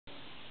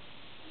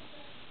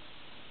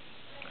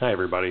Hi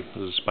everybody,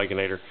 this is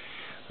Spikinator.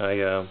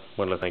 I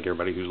wanted to thank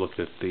everybody who's looked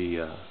at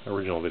the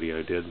original video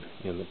I did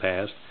in the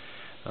past,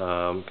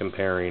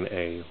 comparing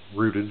a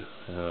Rooted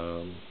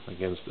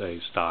against a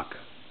stock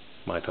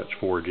MyTouch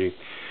 4G.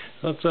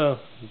 Let's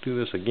do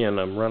this again.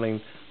 I'm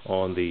running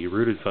on the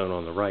Rooted phone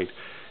on the right,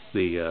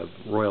 the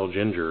Royal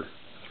Ginger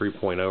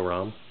 3.0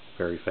 ROM.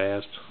 Very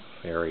fast,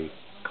 very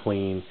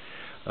clean.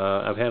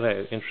 I've had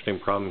an interesting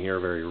problem here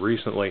very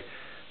recently.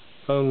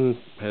 Phone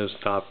has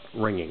stopped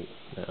ringing.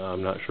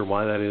 I'm not sure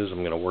why that is. I'm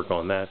going to work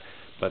on that.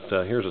 But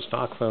here's a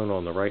stock phone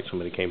on the right.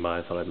 Somebody came by.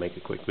 I thought I'd make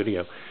a quick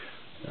video,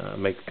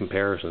 make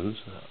comparisons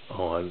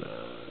on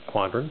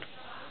Quadrant.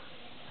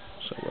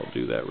 So we'll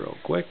do that real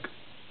quick.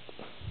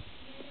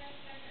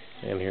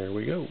 And here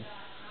we go.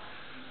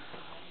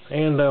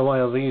 And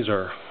while these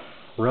are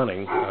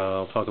running,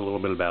 I'll talk a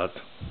little bit about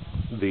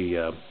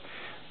the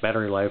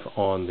battery life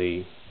on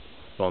this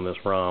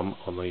ROM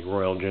on the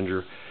Royal Ginger.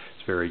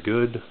 It's very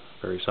good,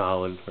 very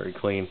solid, very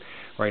clean.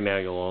 Right now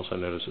you'll also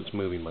notice it's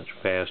moving much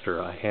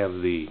faster. I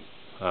have the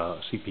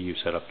CPU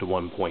set up to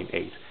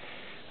 1.8.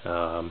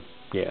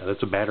 Yeah,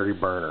 that's a battery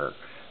burner,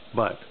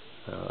 but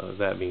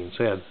that being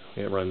said,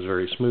 it runs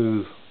very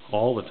smooth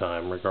all the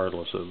time,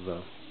 regardless of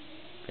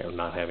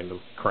not having to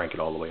crank it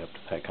all the way up to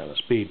that kind of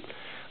speed.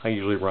 I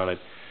usually run it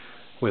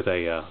with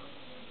a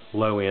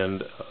low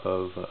end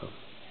of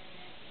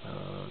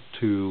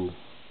 2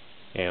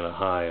 and a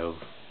high of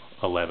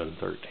 11,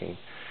 13.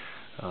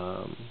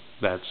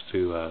 That's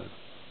to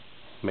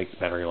make the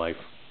battery life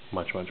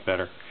much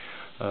better.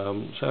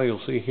 So you'll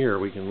see here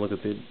we can look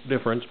at the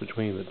difference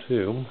between the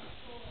two,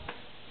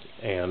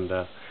 and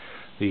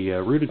the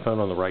Rooted phone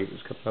on the right is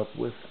coming up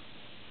with,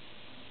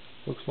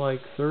 looks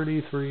like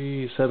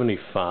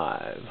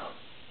 3375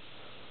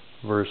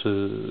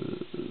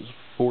 versus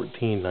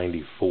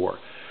 1494.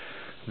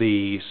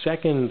 The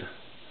second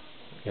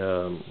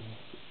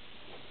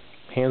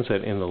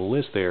handset in the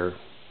list there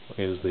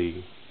is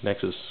the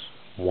Nexus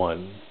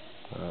 1,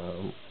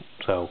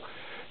 so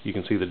you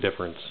can see the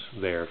difference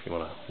there if you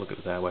want to look at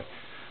it that way.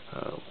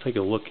 Take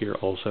a look here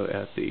also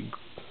at the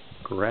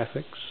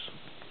graphics.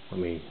 Let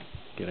me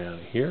get out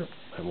of here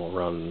and we'll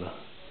run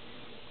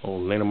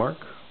old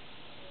Nanomark.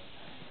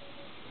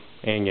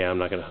 And yeah, I'm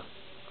not going to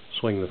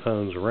swing the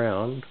phones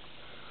around,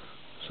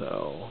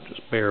 so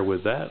just bear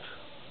with that,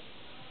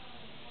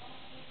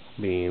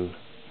 being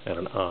at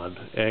an odd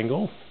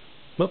angle.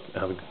 Oop,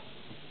 let's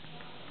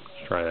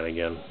try that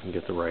again and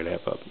get the right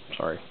app up.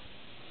 Sorry.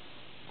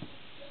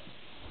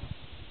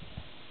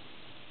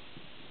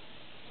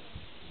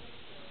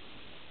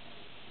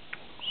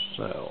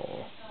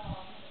 So,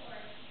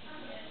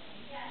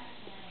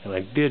 and I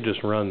did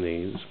just run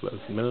these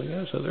both a minute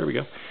ago, so there we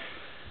go.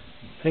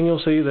 And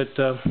you'll see that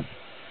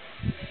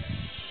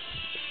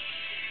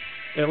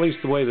at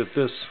least the way that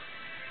this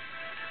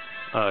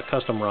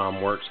custom ROM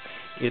works,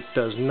 it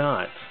does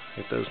not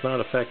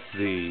affect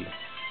the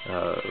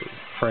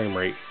frame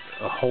rate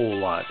a whole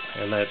lot,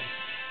 and that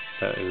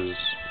is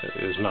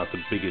not the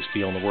biggest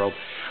deal in the world.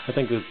 I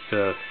think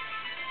that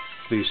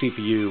the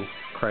CPU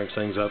cranks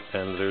things up,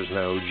 and there's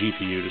no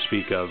GPU to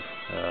speak of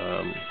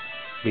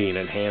being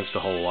enhanced a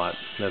whole lot.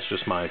 That's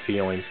just my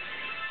feeling.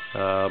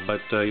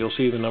 But you'll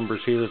see the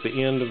numbers here at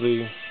the end of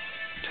the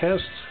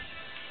test,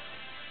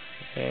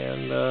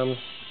 and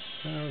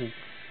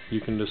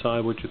you can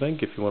decide what you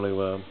think. If you want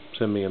to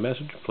send me a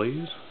message,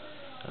 please.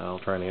 I'll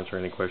try and answer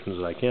any questions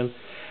that I can.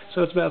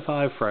 So it's about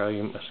 5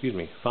 frames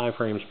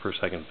per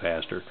second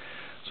faster.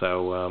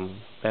 So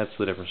that's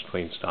the difference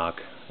between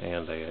stock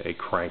and a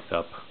cranked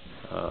up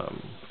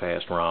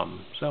fast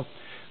ROM. So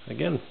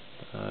again,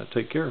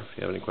 take care. If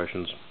you have any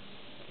questions,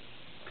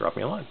 drop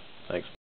me a line. Thanks.